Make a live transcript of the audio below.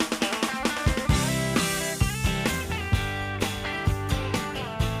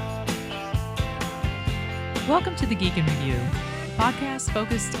Welcome to The Geek in Review, a podcast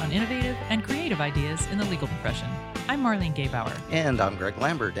focused on innovative and creative ideas in the legal profession. I'm Marlene Gaybauer. And I'm Greg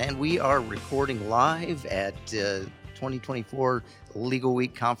Lambert, and we are recording live at 2024 Legal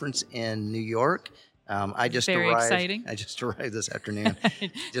Week Conference in New York. I just exciting. I just arrived this afternoon.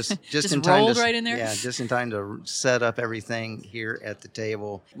 just in time rolled right in there. Yeah, just in time to set up everything here at the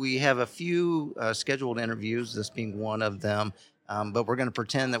table. We have a few scheduled interviews, this being one of them, but we're going to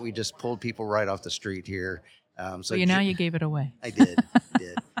pretend that we just pulled people right off the street here. So now you gave it away. I did.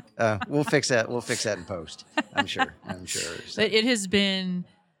 We'll fix that. We'll fix that in post. I'm sure. So. It has been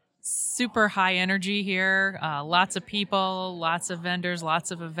super high energy here. Lots of people, lots of vendors,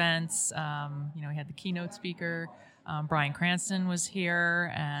 lots of events. We had the keynote speaker. Bryan Cranston was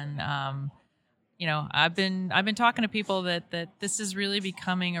here, and I've been talking to people that this is really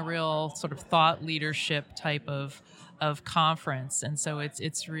becoming a real sort of thought leadership type of conference, and so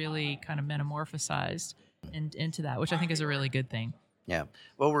it's really kind of metamorphosized into that, which I think is a really good thing. Yeah.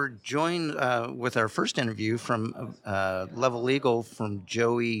 Well, we're joined with our first interview from Level Legal from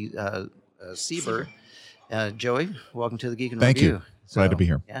Joey Seeber. Joey, welcome to the Geek and Review. Thank you. Glad to be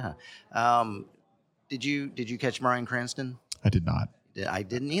here. Yeah. Did you catch Bryan Cranston? I did not. I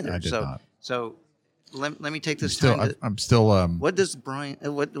didn't either. I did not. So let me take this time. I'm still. What does Bryan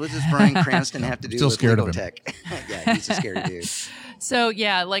Cranston have to do with scared legal of him. tech? Yeah, he's a scary dude. So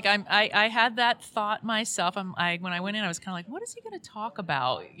yeah, like I had that thought myself. When I went in, I was kind of like, what is he going to talk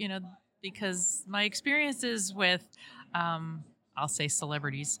about? Because my experiences with, I'll say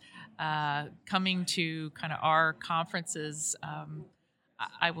celebrities, coming to kind of our conferences,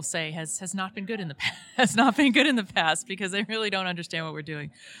 I will say has not been good in the past. Has not been good in the past because they really don't understand what we're doing.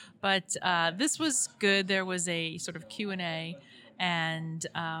 But this was good. There was a sort of Q&A. And,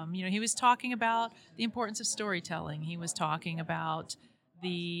 he was talking about the importance of storytelling. He was talking about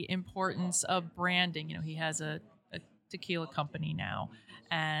the importance of branding. He has a tequila company now.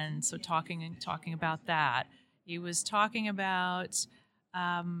 And so talking about that. He was talking about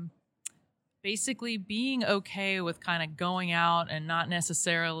basically being okay with kind of going out and not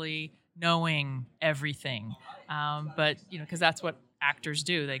necessarily knowing everything. But, because that's what actors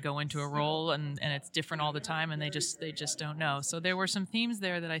do. They go into a role and it's different all the time, and they just don't know. So there were some themes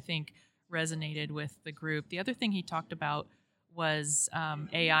there that I think resonated with the group. The other thing he talked about was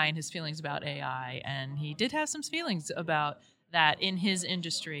AI and his feelings about AI, and he did have some feelings about that in his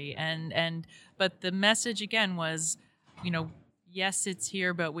industry. But the message again was, yes, it's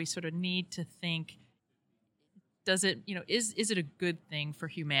here, but we sort of need to think, does it, is it a good thing for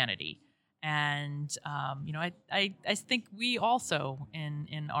humanity? And, I think we also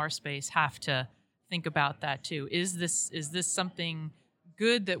in our space have to think about that too. Is this something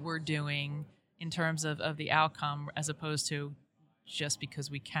good that we're doing in terms of the outcome, as opposed to just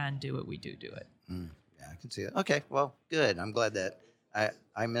because we can do it, we do it? Yeah, I can see it. Okay, well, good. I'm glad that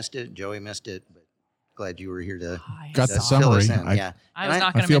I missed it. Joey missed it, but glad you were here to got the summary.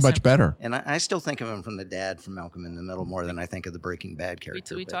 I feel much better. And I still think of him from the dad from Malcolm in the Middle more than I think of the Breaking Bad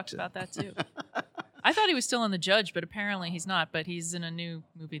character. We talked about that too. I thought he was still on The Judge, but apparently he's not. But he's in a new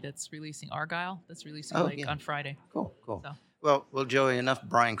movie that's releasing, Argyle, that's releasing on Friday. Cool. So. Well, Joey, enough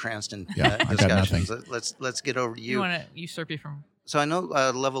Bryan Cranston discussions. Let's get over to you. You want to usurp you from... So I know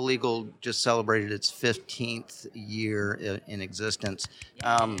Level Legal just celebrated its 15th year in existence.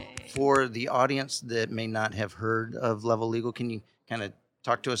 For the audience that may not have heard of Level Legal, can you kind of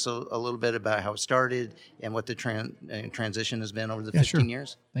talk to us a little bit about how it started and what the transition has been over the 15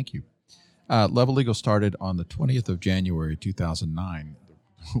 years? Thank you. Level Legal started on the 20th of January, 2009.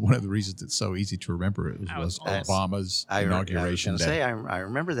 One of the reasons it's so easy to remember was Obama's inauguration day. I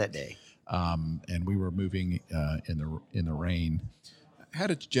remember that day. And we were moving in the rain. Had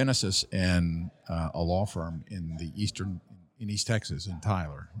its genesis in a law firm in East Texas, in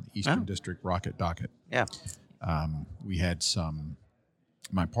Tyler, the Eastern District Rocket Docket. Yeah. We had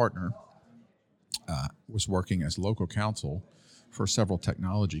my partner was working as local counsel for several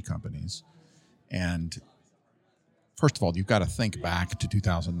technology companies. And first of all, you've got to think back to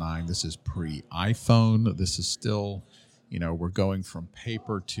 2009. This is pre-iPhone. This is still, we're going from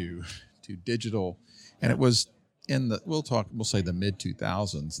paper to digital. And it was we'll say the mid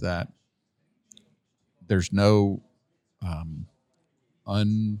 2000s that there's no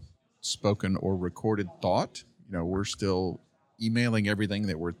unspoken or recorded thought. We're still emailing everything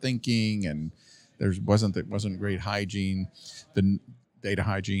that we're thinking, and there wasn't great hygiene. The data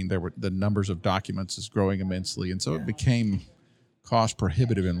hygiene, the numbers of documents is growing immensely, and so it became cost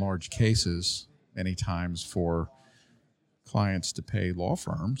prohibitive in large cases many times for clients to pay law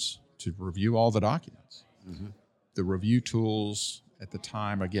firms to review all the documents. Mm-hmm. The review tools at the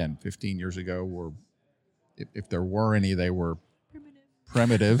time, again, 15 years ago, were if there were any, they were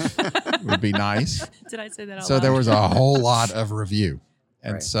primitive. Would be nice. Did I say that out So loud? there was a whole lot of review.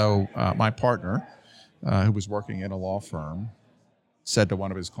 And Right. so my partner, who was working in a law firm, said to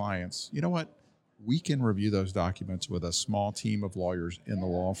one of his clients, you know what? We can review those documents with a small team of lawyers in the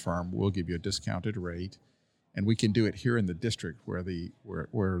law firm. We'll give you a discounted rate, and we can do it here in the district where the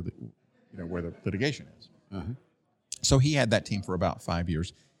litigation is. Uh-huh. So he had that team for about 5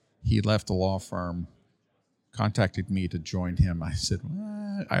 years. He left the law firm, contacted me to join him. I said,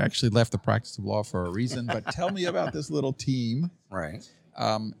 well, I actually left the practice of law for a reason, but tell me about this little team. Right.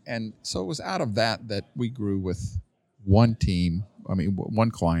 And so it was out of that we grew with one team,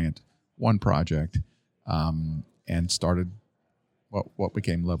 one client, one project, and started what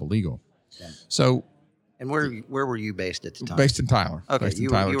became Level Legal. Yeah. So, And where were you based at the time? based in Tyler. Okay,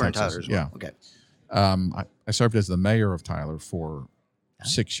 you were in Texas. Tyler as well. Yeah. Okay. I served as the mayor of Tyler for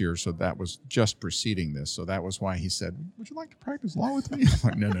 6 years, so that was just preceding this. So that was why he said, would you like to practice law with me?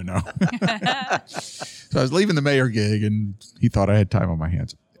 I'm like, no. So I was leaving the mayor gig, and he thought I had time on my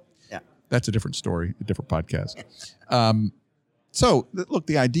hands. Yeah. That's a different story, a different podcast. So, look,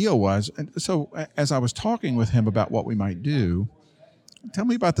 the idea was, and so as I was talking with him about what we might do, tell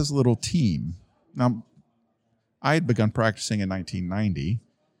me about this little team. Now, I had begun practicing in 1990,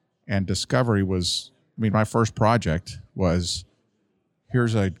 and discovery was, my first project was,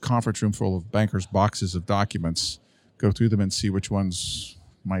 here's a conference room full of bankers' boxes of documents. Go through them and see which ones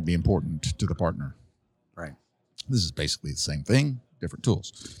might be important to the partner. Right. This is basically the same thing, different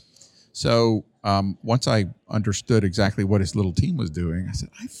tools. So once I understood exactly what his little team was doing, I said,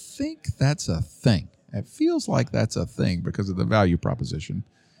 I think that's a thing. It feels like that's a thing because of the value proposition.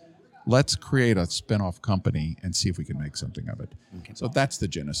 Let's create a spinoff company and see if we can make something of it. Okay. So that's the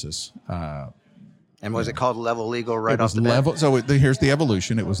genesis. And was it called Level Legal right off the bat? So here's the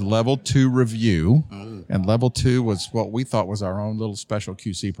evolution. It was Level 2 review, and Level 2 was what we thought was our own little special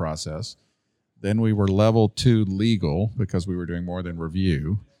QC process. Then we were Level 2 legal because we were doing more than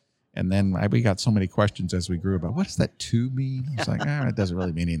review. And then we got so many questions as we grew about what does that 2 mean? It's like, it doesn't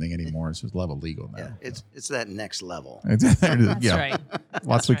really mean anything anymore. It's just level legal now. Yeah, it's that next level. That's right.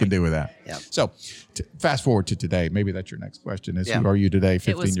 Lots we can do with that. Yeah. So fast forward to today. Maybe that's your next question is who are you today,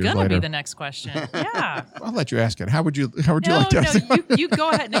 15 It was years going to later? be the next question. Yeah. I'll let you ask it. How would you like to ask it? you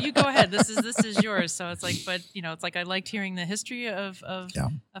go ahead. No, you go ahead. This is yours. So it's like, but it's like I liked hearing the history of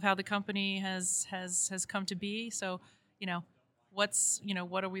how the company has come to be. So,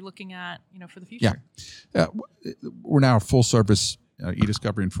 what are we looking at, for the future? Yeah. We're now a full service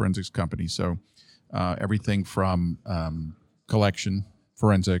e-discovery and forensics company. So everything from collection,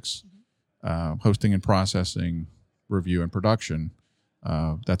 forensics, hosting and processing, review and production.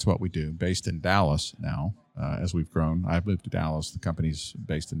 That's what we do. Based in Dallas now, as we've grown. I've moved to Dallas. The company's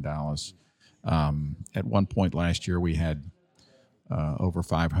based in Dallas. At one point last year, we had over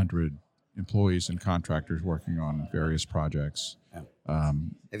 500 employees and contractors working on various projects.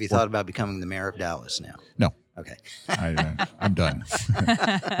 Have you thought about becoming the mayor of Dallas now? No. Okay. I'm done.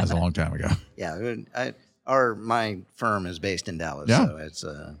 That was a long time ago. Yeah. My firm is based in Dallas. Yeah. So it's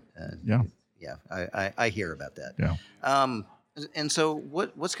Yeah. I hear about that. Yeah. And so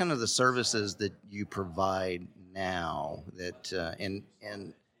what's kind of the services that you provide now that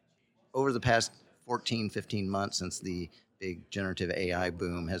and over the past 14, 15 months since the big generative AI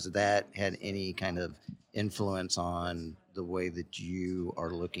boom, has that had any kind of influence on the way that you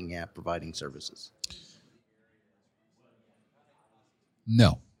are looking at providing services?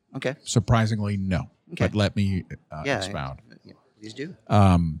 No. Okay. Surprisingly, no. Okay. But let me expound. Yeah, please do.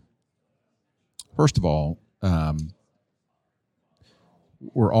 First of all,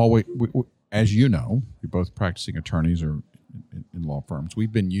 we're always, as you know, you're both practicing attorneys or in law firms.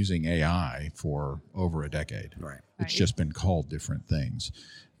 We've been using AI for over a decade. Right. It's just been called different things.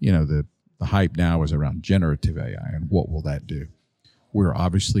 The hype now is around generative AI and what will that do? We're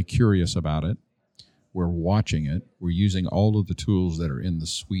obviously curious about it. We're watching it. We're using all of the tools that are in the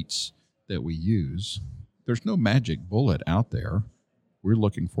suites that we use. There's no magic bullet out there. We're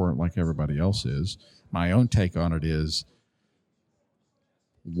looking for it like everybody else is. My own take on it is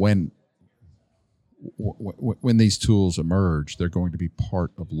when these tools emerge, they're going to be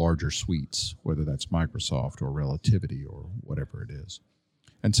part of larger suites, whether that's Microsoft or Relativity or whatever it is.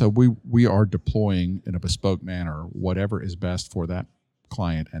 And so we are deploying in a bespoke manner whatever is best for that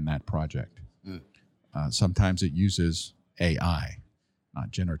client and that project. Sometimes it uses AI,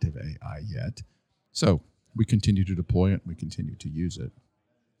 not generative AI yet. So we continue to deploy it. We continue to use it.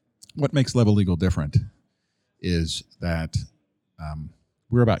 What makes Level Legal different is that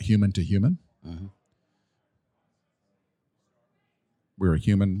we're about human to human. Mm-hmm. we're a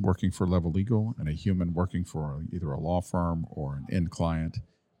human working for Level Legal and a human working for either a law firm or an end client.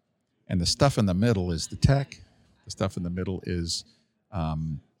 And the stuff in the middle is the tech. The stuff in the middle is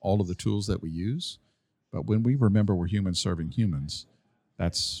all of the tools that we use. But when we remember we're humans serving humans,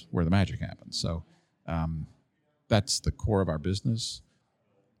 that's where the magic happens. So that's the core of our business,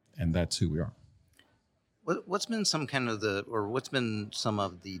 and that's who we are. What's been some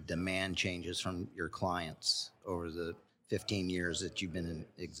of the demand changes from your clients over the 15 years that you've been in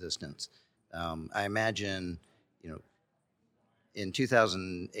existence? I imagine, in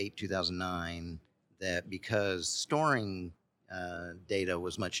 2008, 2009, that because storing data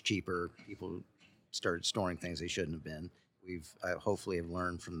was much cheaper, people started storing things they shouldn't have been. We've hopefully have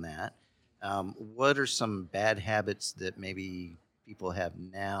learned from that. What are some bad habits that maybe people have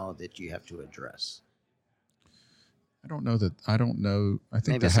now that you have to address? I don't know. I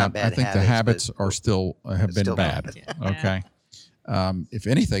think Maybe it's not bad the habits are still have been still bad. Yeah. Okay. If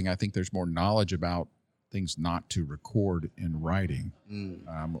anything, I think there's more knowledge about things not to record in writing,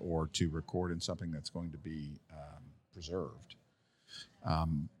 or to record in something that's going to be preserved.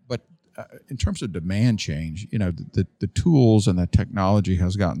 But in terms of demand change, the tools and the technology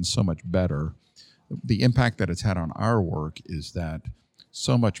has gotten so much better. The impact that it's had on our work is that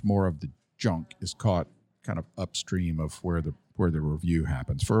so much more of the junk is caught kind of upstream of where the review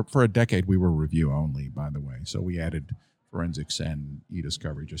happens. For a decade, we were review only, by the way. So we added forensics and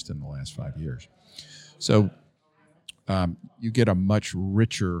e-discovery just in the last 5 years. So you get a much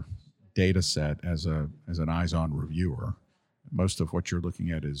richer data set as an eyes-on reviewer. Most of what you're looking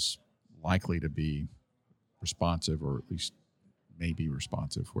at is likely to be responsive, or at least maybe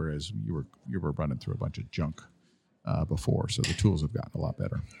responsive, whereas you were running through a bunch of junk before. So the tools have gotten a lot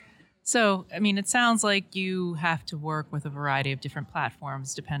better. So, it sounds like you have to work with a variety of different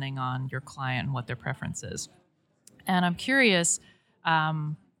platforms depending on your client and what their preference is. And I'm curious,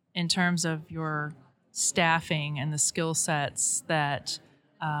 in terms of your staffing and the skill sets that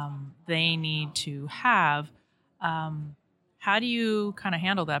they need to have, how do you kind of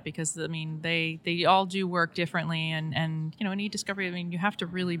handle that? Because, they all do work differently. And in e-discovery, you have to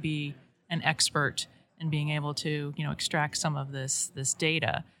really be an expert in being able to, extract some of this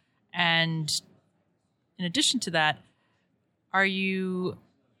data. And in addition to that, are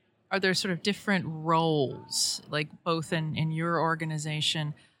there sort of different roles, like both in your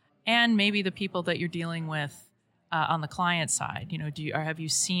organization and maybe the people that you're dealing with on the client side? Have you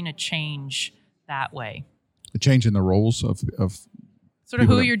seen a change that way? A change in the roles of sort of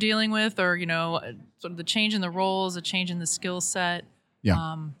who you're dealing with, or sort of the change in the roles, a change in the skill set,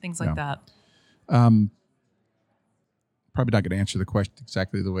 things like that. Probably not going to answer the question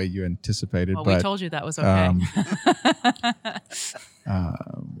exactly the way you anticipated. Well, but we told you that was okay.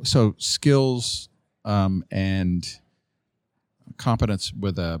 So skills and competence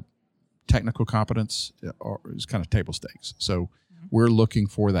with a technical competence is kind of table stakes. So we're looking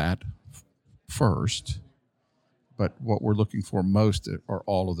for that first, but what we're looking for most are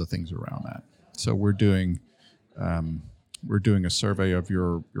all of the things around that. So we're doing a survey of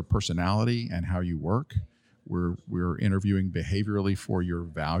your personality and how you work. We're interviewing behaviorally for your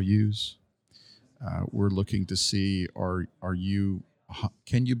values. We're looking to see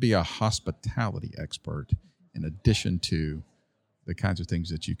can you be a hospitality expert in addition to the kinds of things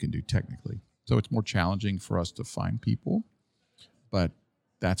that you can do technically. So it's more challenging for us to find people, but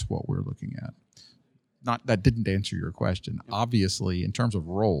that's what we're looking at. That didn't answer your question. Obviously, in terms of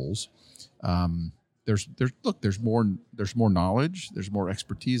roles, there's more knowledge, there's more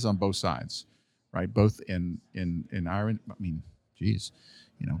expertise on both sides. Right, both in our,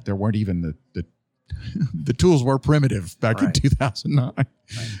 there weren't even the tools were primitive back in 2009. Right.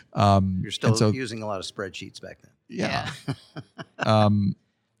 You're still using a lot of spreadsheets back then. Yeah.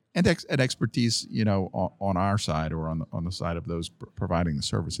 And expertise, on our side or on the side of those providing the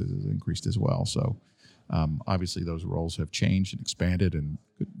services has increased as well. So obviously those roles have changed and expanded, and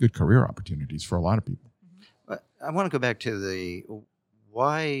good career opportunities for a lot of people. I want to go back to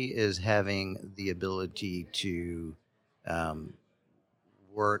why is having the ability to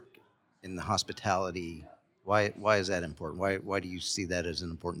work in the hospitality, why is that important? Why do you see that as an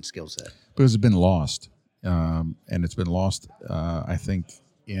important skill set? Because it's been lost, and it's been lost, I think,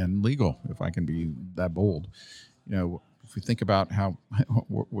 in legal, if I can be that bold. If we think about how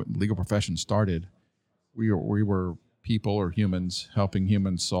what legal profession started, we were people or humans helping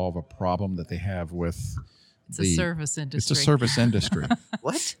humans solve a problem that they have with. It's a service industry. It's a service industry.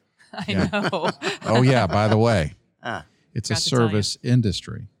 What? I know. Oh, yeah, by the way. It's a Got to service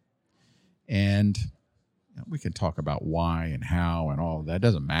industry. And we can talk about why and how and all of that. It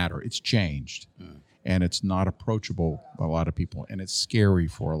doesn't matter. It's changed. and it's not approachable by a lot of people, and it's scary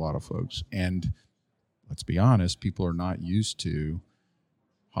for a lot of folks. And let's be honest, people are not used to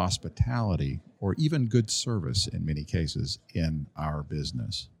hospitality or even good service in many cases in our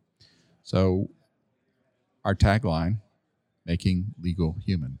business. So our tagline, making legal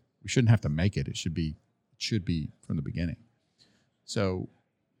human. We shouldn't have to make it. It should be from the beginning. So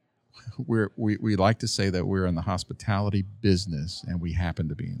we like to say that we're in the hospitality business and we happen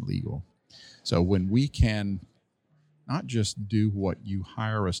to be in legal. So when we can not just do what you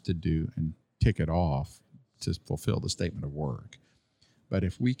hire us to do and tick it off to fulfill the statement of work, but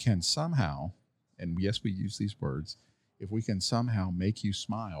if we can somehow, and yes, we use these words, if we can somehow make you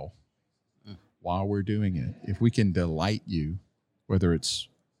smile while we're doing it, if we can delight you, whether it's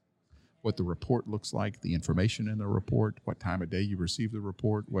what the report looks like, the information in the report, what time of day you receive the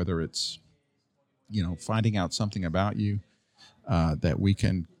report, whether it's, finding out something about you that we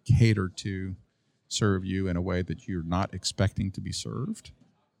can cater to serve you in a way that you're not expecting to be served,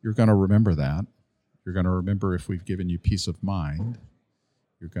 you're going to remember that. You're going to remember if we've given you peace of mind.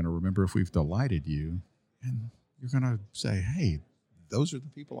 You're going to remember if we've delighted you. And you're going to say, hey, those are the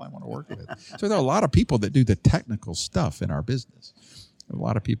people I want to work with. So there are a lot of people that do the technical stuff in our business. A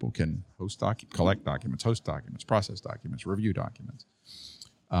lot of people can collect documents, host documents, process documents, review documents.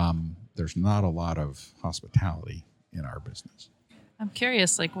 There's not a lot of hospitality in our business. I'm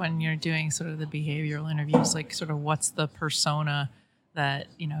curious, like when you're doing sort of the behavioral interviews, like sort of what's the persona that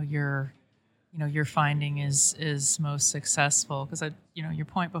you're finding is most successful? Because your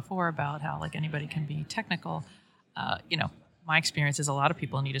point before about how like anybody can be technical, my experience is a lot of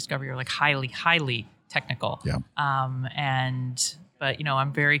people in e-discovery are like highly technical. Yeah. But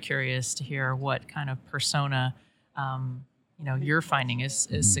I'm very curious to hear what kind of persona you're finding is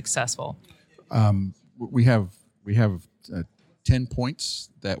successful. We have 10 points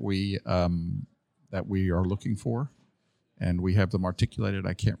that we are looking for, and we have them articulated.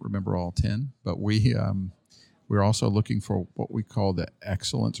 I can't remember all 10, but we're also looking for what we call the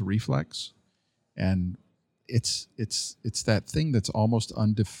excellence reflex, and it's that thing that's almost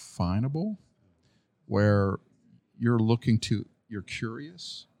undefinable, where you're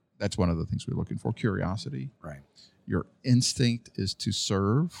curious. That's one of the things we're looking for, curiosity. Right. Your instinct is to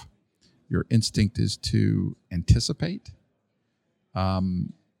serve. Your instinct is to anticipate.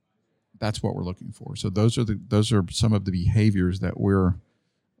 That's what we're looking for. So those are some of the behaviors that we're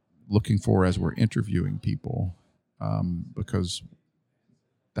looking for as we're interviewing people, because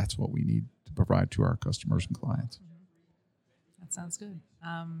that's what we need to provide to our customers and clients. That sounds good.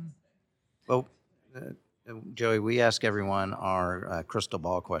 Well, Joey, we ask everyone our crystal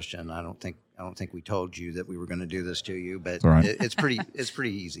ball question. I don't think we told you that we were going to do this to you, but right. it's pretty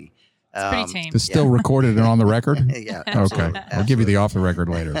easy. It's pretty tame. It's still recorded and on the record? Yeah. Okay. I'll give you the off the record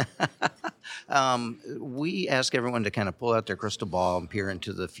later. We ask everyone to kind of pull out their crystal ball and peer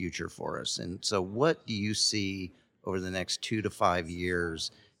into the future for us. And so what do you see over the next 2 to 5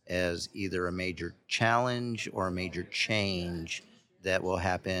 years as either a major challenge or a major change that will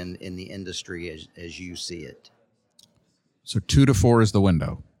happen in the industry as you see it? So 2 to 4 is the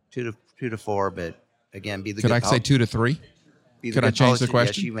window. 2 to 4, but again, be the Could good I say 2 to 3? Could I change the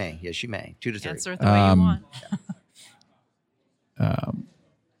question? Yes, you may. 2 to 3. Answer it the way you want.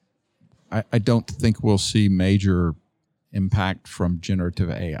 I don't think we'll see major impact from generative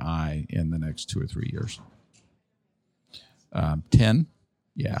AI in the next 2 or 3 years. 10,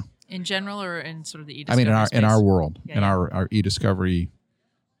 yeah. In general, or in sort of the e-discovery in space? our world, Yeah. our e-discovery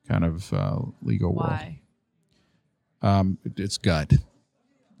kind of legal world. Why? It's gut.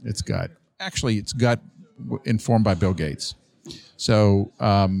 Actually, it's gut informed by Bill Gates. So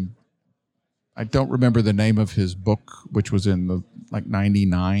I don't remember the name of his book, which was in the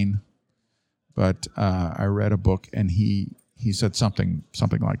 99, but I read a book and he said something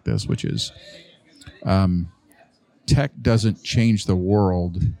like this, which is tech doesn't change the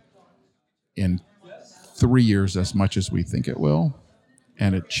world in 3 years as much as we think it will,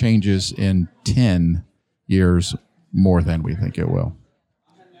 and it changes in 10 years more than we think it will.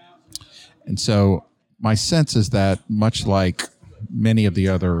 And so my sense is that, much like many of the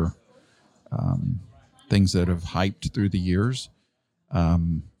other things that have hyped through the years,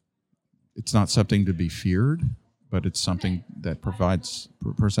 it's not something to be feared, but it's something that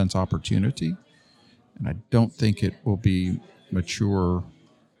presents opportunity. And I don't think it will be mature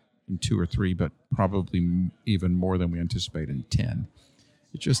in 2 or 3, but probably even more than we anticipate in 10.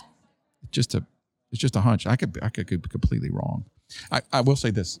 It's just a hunch. I could be completely wrong. I will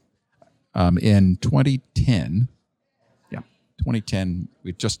say this. In 2010,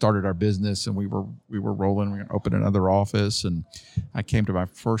 we just started our business and we were rolling. We were going to open another office, and I came to my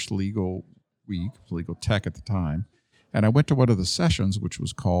first legal week, legal tech at the time, and I went to one of the sessions, which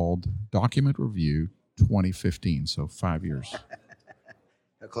was called Document Review 2015, so 5 years.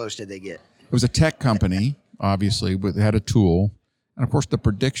 How close did they get? It was a tech company, obviously, but they had a tool. And, of course, the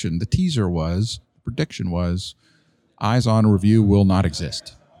prediction was eyes on review will not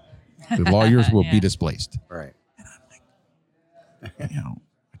exist. The lawyers will be displaced. Right. And,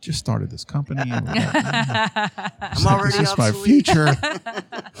 I just started this company. And I'm already this is my obsolete. future.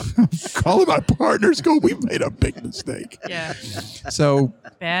 Calling my partners, we've made a big mistake. Yeah. So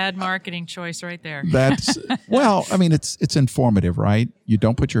Bad marketing choice right there. that's, well, I mean, it's informative, right? You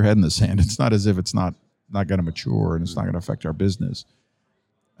don't put your head in the sand. It's not as if it's not going to mature and it's not going to affect our business.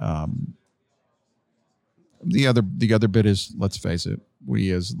 The other bit is, let's face it,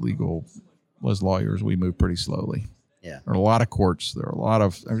 we as lawyers, we move pretty slowly. Yeah. There are a lot of courts.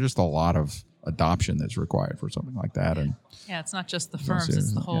 There's just a lot of adoption that's required for something like that. And Yeah, it's not just the firms;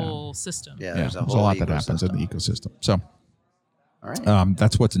 it's the whole system. Yeah, there's there's a lot that happens in the ecosystem. So All right.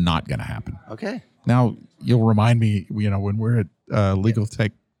 that's what's not going to happen. Okay. Now, you'll remind me, when we're at Legal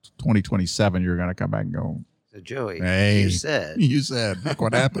Tech 2027, you're going to come back and go, So, Joey, hey, you said. look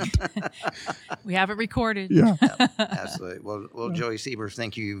what happened. We have it recorded. Yeah. Absolutely. Well, Joey Seeber,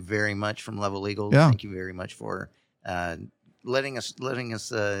 thank you very much from Level Legal. Yeah. Thank you very much for letting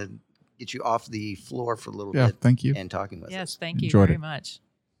us get you off the floor for a little Yeah, bit. thank you. And talking with us. Yes, thank you Enjoyed very it. much.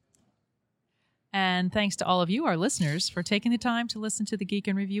 And thanks to all of you, our listeners, for taking the time to listen to the Geek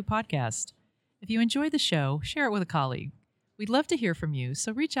and Review podcast. If you enjoyed the show, share it with a colleague. We'd love to hear from you,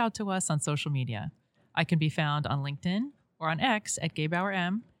 so reach out to us on social media. I can be found on LinkedIn or on X at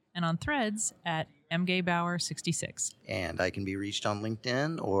GayBauerM and on Threads at mgaybauer66. And I can be reached on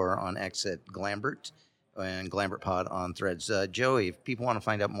LinkedIn or on X at Glambert and Glambert Pod on Threads. Joey, if people want to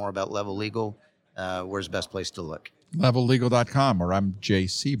find out more about Level Legal, where's the best place to look? LevelLegal.com, or I'm Jay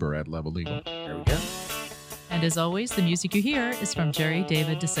Seeber at Level Legal. There we go. And as always, the music you hear is from Jerry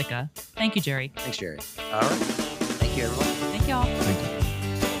David DeSica. Thank you, Jerry. Thanks, Jerry. All right. Thank you, everyone. Thank y'all. Thank you.